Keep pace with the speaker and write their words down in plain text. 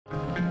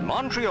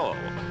Montreal.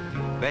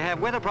 They have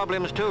weather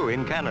problems too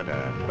in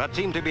Canada, but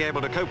seem to be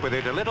able to cope with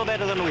it a little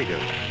better than we do.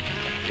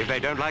 If they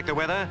don't like the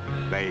weather,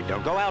 they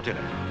don't go out in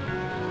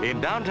it. In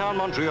downtown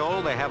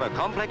Montreal, they have a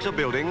complex of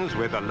buildings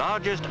with the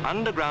largest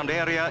underground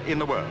area in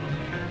the world.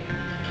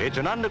 It's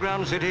an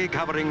underground city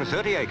covering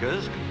 30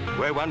 acres,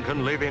 where one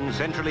can live in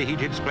centrally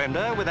heated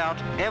splendor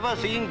without ever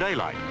seeing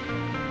daylight.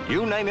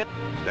 You name it,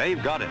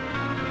 they've got it.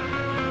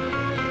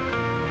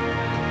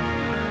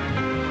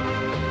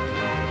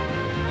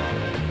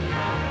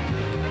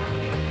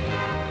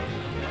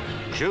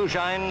 Shoe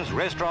shines,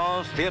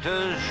 restaurants,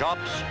 theaters,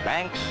 shops,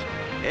 banks,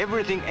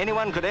 everything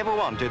anyone could ever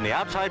want in the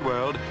outside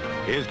world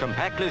is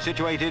compactly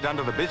situated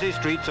under the busy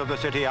streets of the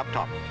city up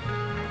top.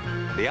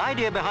 The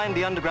idea behind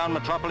the underground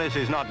metropolis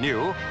is not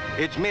new.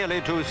 It's merely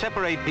to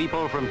separate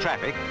people from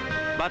traffic,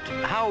 but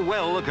how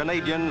well the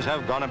Canadians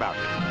have gone about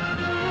it.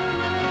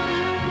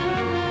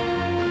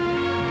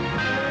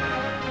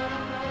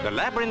 The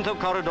labyrinth of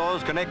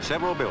corridors connects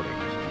several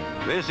buildings.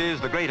 This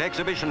is the great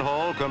exhibition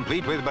hall,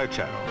 complete with boat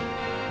show.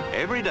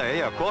 Every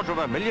day,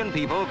 250,000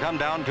 people come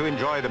down to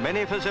enjoy the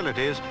many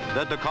facilities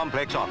that the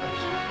complex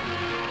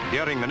offers.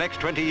 During the next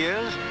 20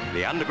 years,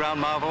 the underground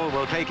marvel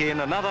will take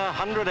in another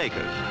 100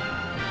 acres.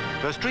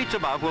 The streets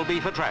above will be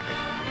for traffic.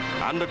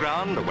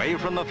 Underground, away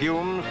from the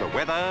fumes, the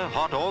weather,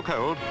 hot or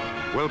cold,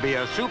 will be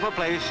a super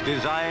place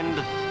designed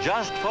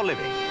just for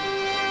living.